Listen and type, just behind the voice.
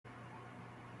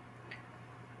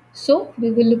So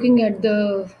we were looking at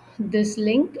the this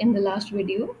link in the last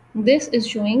video. This is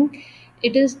showing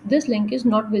this link is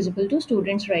not visible to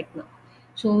students right now.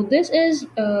 So this is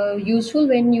useful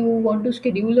when you want to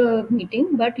schedule a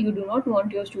meeting, but you do not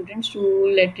want your students to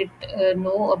let it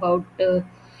know about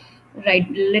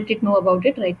let it know about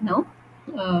it right now,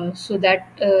 so that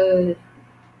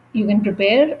you can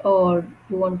prepare, or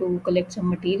you want to collect some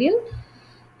material,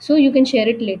 so you can share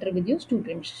it later with your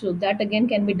students. So that again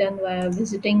can be done via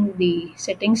visiting the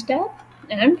settings tab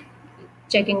and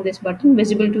checking this button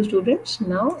visible to students.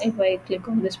 Now if I click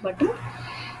on this button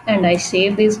and I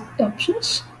save these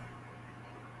options,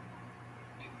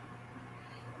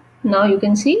 now you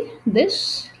can see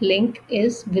this link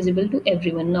is visible to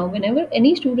everyone. Now whenever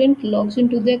any student logs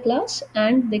into their class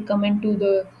and they come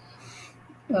into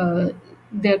uh,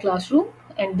 their classroom,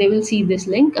 and they will see this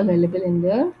link available in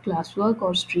their classwork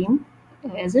or stream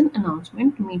as an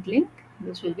announcement meet link.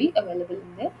 This will be available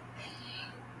in their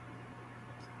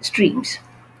streams.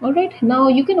 All right, now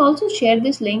you can also share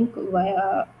this link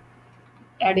via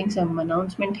adding some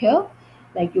announcement here,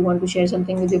 like you want to share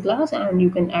something with your class and you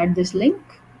can add this link.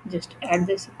 Just add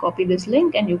this, copy this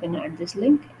link, and you can add this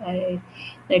link.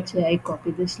 Let's say I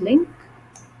copy this link,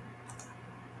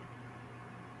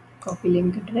 copy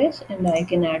link address, and I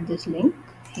can add this link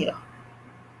here.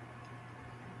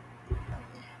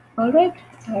 All right,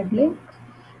 add link.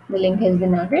 The link has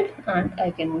been added and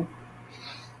I can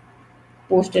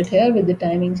post it here with the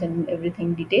timings and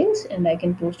everything details, and I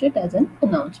can post it as an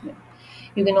announcement.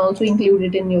 You can also include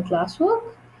it in your classwork.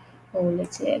 Oh,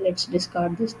 let's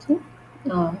discard this thing.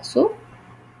 So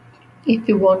if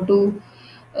you want to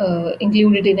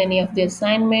include it in any of the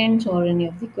assignments or any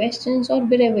of the questions or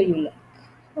wherever you like.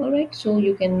 All right, so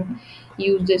you can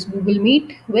use this Google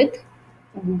Meet with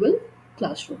Google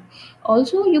Classroom.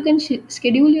 Also you can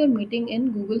schedule your meeting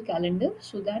in Google Calendar,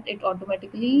 so that it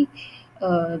automatically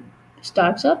uh,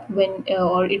 starts up when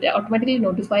or it automatically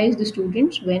notifies the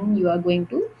students when you are going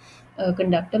to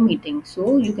conduct a meeting.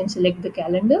 So you can select the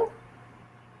calendar,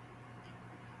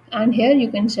 and here you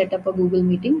can set up a Google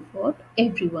meeting for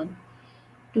everyone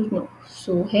to know.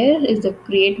 So here is the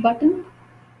create button.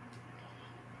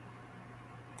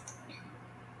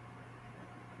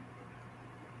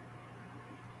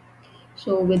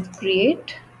 So with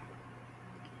create,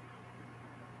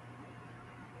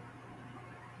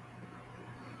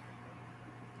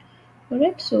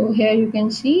 alright, so here you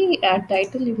can see add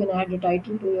title. You can add a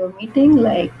title to your meeting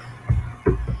like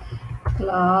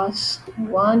class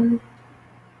 1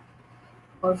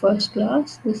 or first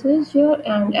class. This is your,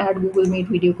 and add Google Meet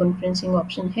video conferencing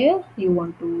option here. You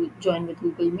want to join with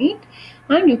Google Meet,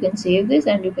 and you can save this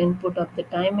and you can put up the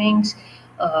timings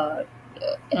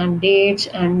and dates,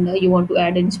 and you want to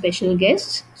add in special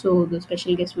guests, so the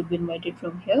special guests would be invited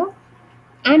from here.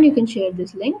 And you can share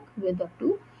this link with up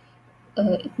to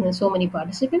so many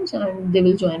participants, and they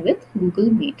will join with Google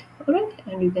Meet. All right,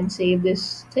 and you can save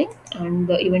this thing and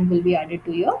the event will be added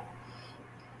to your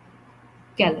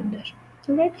calendar.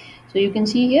 All right, so you can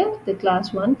see here the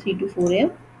class 1 3 to 4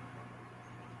 a.m.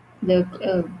 There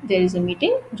is a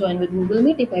meeting, join with Google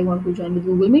Meet. If I want to join with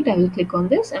Google Meet, I will click on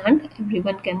this and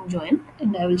everyone can join,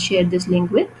 and I will share this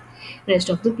link with rest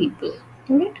of the people.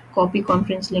 All right, copy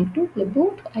conference link to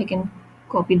clipboard. I can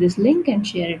copy this link and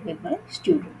share it with my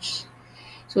students.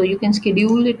 So you can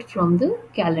schedule it from the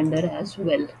calendar as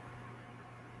well.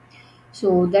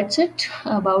 So that's it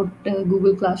about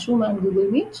Google Classroom and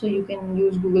Google Meet. So you can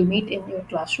use Google Meet in your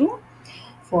classroom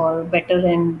for better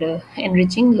and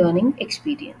enriching learning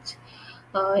experience.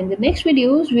 In the next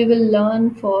videos, we will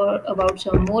learn about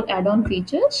some more add-on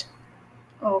features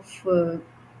of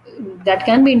that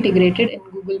can be integrated in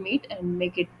Google Meet and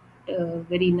make it a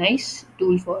very nice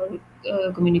tool for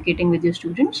communicating with your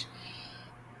students.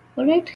 All right.